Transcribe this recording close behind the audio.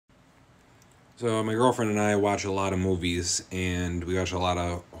So my girlfriend and I watch a lot of movies, and we watch a lot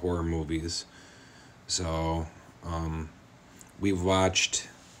of horror movies. So we've watched.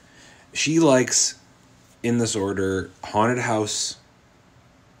 She likes, in this order, haunted house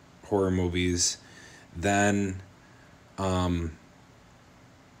horror movies, then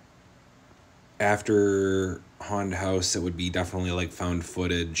after haunted house, it would be definitely like found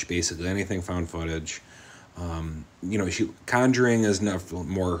footage, basically anything found footage. She Conjuring is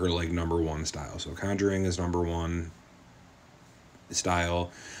more her like number one style. So Conjuring is number one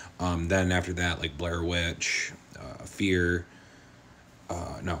style. Then after that, like Blair Witch, Fear,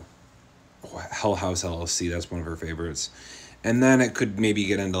 no, Hell House LLC. That's one of her favorites. And then it could maybe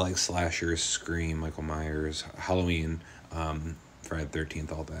get into like slasher, Scream, Michael Myers, Halloween, Friday the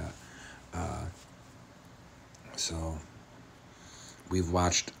 13th, all that. So we've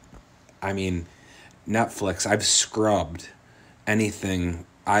watched. I mean, Netflix. I've scrubbed anything.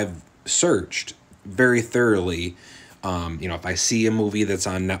 I've searched very thoroughly. If I see a movie that's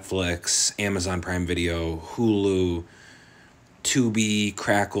on Netflix, Amazon Prime Video, Hulu, Tubi,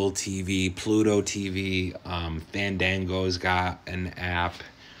 Crackle TV, Pluto TV, Fandango's got an app,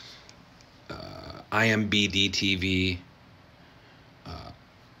 IMBD TV,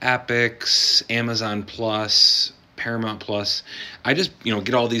 Epix, Amazon Plus, Paramount Plus. I just,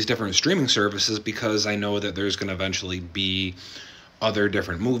 get all these different streaming services because I know that there's going to eventually be other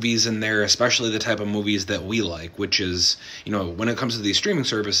different movies in there, especially the type of movies that we like, which is, when it comes to these streaming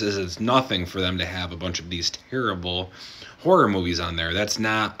services, it's nothing for them to have a bunch of these terrible horror movies on there. That's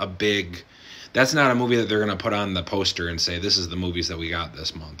not a movie that they're going to put on the poster and say, this is the movies that we got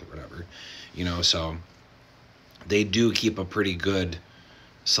this month or whatever, so they do keep a pretty good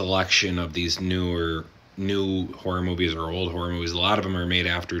selection of these new horror movies or old horror movies. A lot of them are made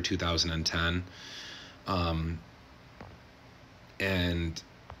after 2010. And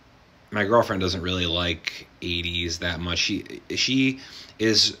my girlfriend doesn't really like 80s that much. She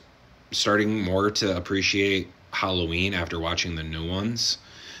is starting more to appreciate Halloween after watching the new ones,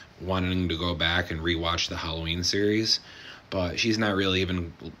 wanting to go back and rewatch the Halloween series, but she's not really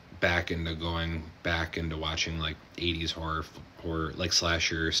even going back into watching like 80s horror like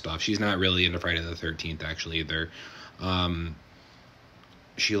slasher stuff. She's not really into Friday the 13th actually either.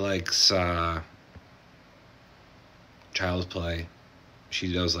 She likes Child's Play.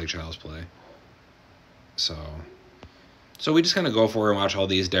 She does like Child's Play. So we just kind of go for it and watch all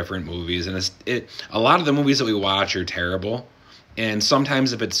these different movies, and a lot of the movies that we watch are terrible, and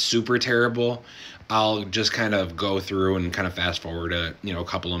sometimes if it's super terrible, I'll just kind of go through and kind of fast forward a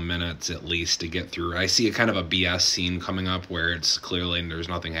couple of minutes at least to get through. I see a kind of a BS scene coming up where it's clearly there's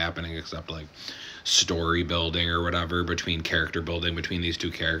nothing happening except like story building or whatever, character building between these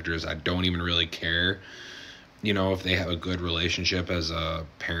two characters. I don't even really care, if they have a good relationship as a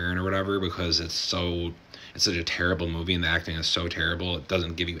parent or whatever, because it's such a terrible movie and the acting is so terrible, it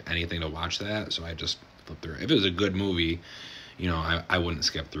doesn't give you anything to watch that. So I just flip through it. If it was a good movie, I wouldn't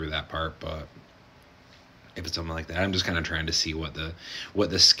skip through that part, but if it's something like that, I'm just kind of trying to see what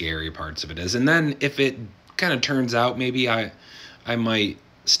the scary parts of it is. And then if it kind of turns out, maybe I might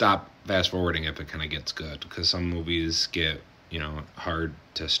stop fast forwarding if it kind of gets good, because some movies get, hard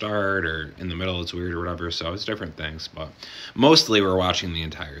to start, or in the middle it's weird or whatever, so it's different things. But mostly we're watching the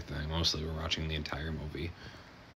entire thing. Mostly we're watching the entire movie.